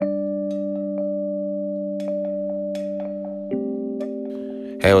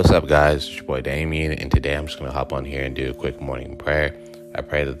Hey, what's up, guys? It's your boy Damien, and today I'm just going to hop on here and do a quick morning prayer. I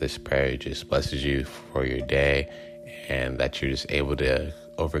pray that this prayer just blesses you for your day and that you're just able to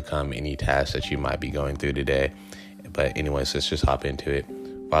overcome any task that you might be going through today. But anyways, let's just hop into it.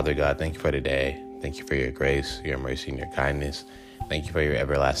 Father God, thank you for today. Thank you for your grace, your mercy, and your kindness. Thank you for your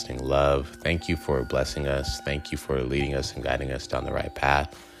everlasting love. Thank you for blessing us. Thank you for leading us and guiding us down the right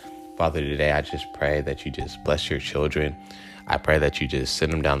path. Father, today I just pray that you just bless your children. I pray that you just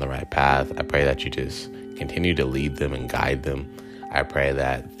send them down the right path. I pray that you just continue to lead them and guide them. I pray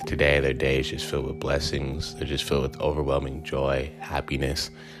that today their day is just filled with blessings. They're just filled with overwhelming joy,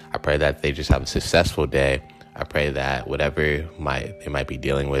 happiness. I pray that they just have a successful day. I pray that whatever they might be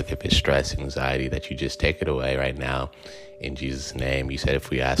dealing with, if it's stress, anxiety, that you just take it away right now. In Jesus' name, you said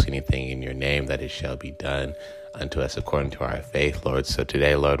if we ask anything in your name, that it shall be done unto us according to our faith, Lord. So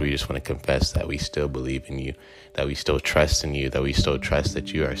today, Lord, we just want to confess that we still believe in you, that we still trust in you, that we still trust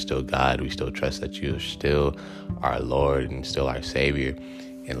that you are still God. We still trust that you are still our Lord and still our Savior.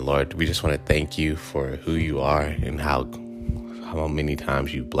 And Lord, we just want to thank you for who you are and how many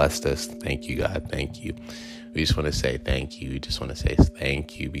times you blessed us. Thank you, God. Thank you. We just want to say thank you. We just want to say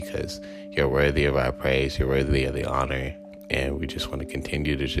thank you because you're worthy of our praise. You're worthy of the honor. And we just want to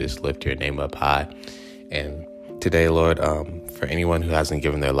continue to just lift your name up high. And today, Lord, for anyone who hasn't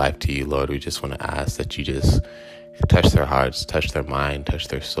given their life to you, Lord, we just want to ask that you just touch their hearts, touch their mind, touch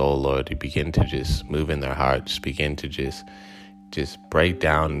their soul, Lord. You begin to just move in their hearts, begin to just break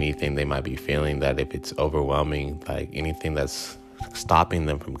down anything they might be feeling, that if it's overwhelming, like anything that's stopping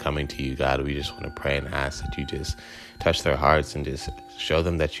them from coming to you, God, we just want to pray and ask that you just touch their hearts and just show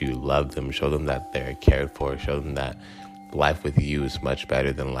them that you love them, show them that they're cared for, show them that life with you is much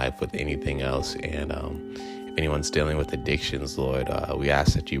better than life with anything else. And if anyone's dealing with addictions, Lord, we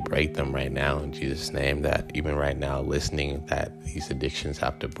ask that you break them right now in Jesus' name, that even right now listening, that these addictions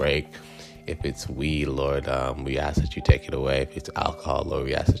have to break. If it's weed, Lord, we ask that you take it away. If it's alcohol, Lord,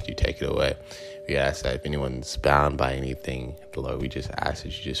 we ask that you take it away. We ask that if anyone's bound by anything, Lord, we just ask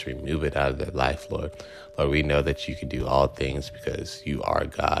that you just remove it out of their life, Lord. Lord, we know that you can do all things because you are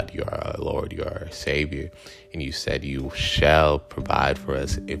God, you are our Lord, you are our Savior. And you said you shall provide for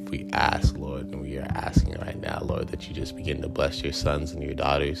us if we ask, Lord. And we are asking right now, Lord, that you just begin to bless your sons and your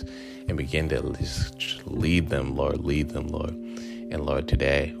daughters and begin to just lead them, Lord, And Lord,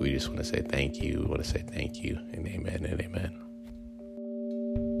 today we just want to say thank you. We want to say thank you and amen and amen.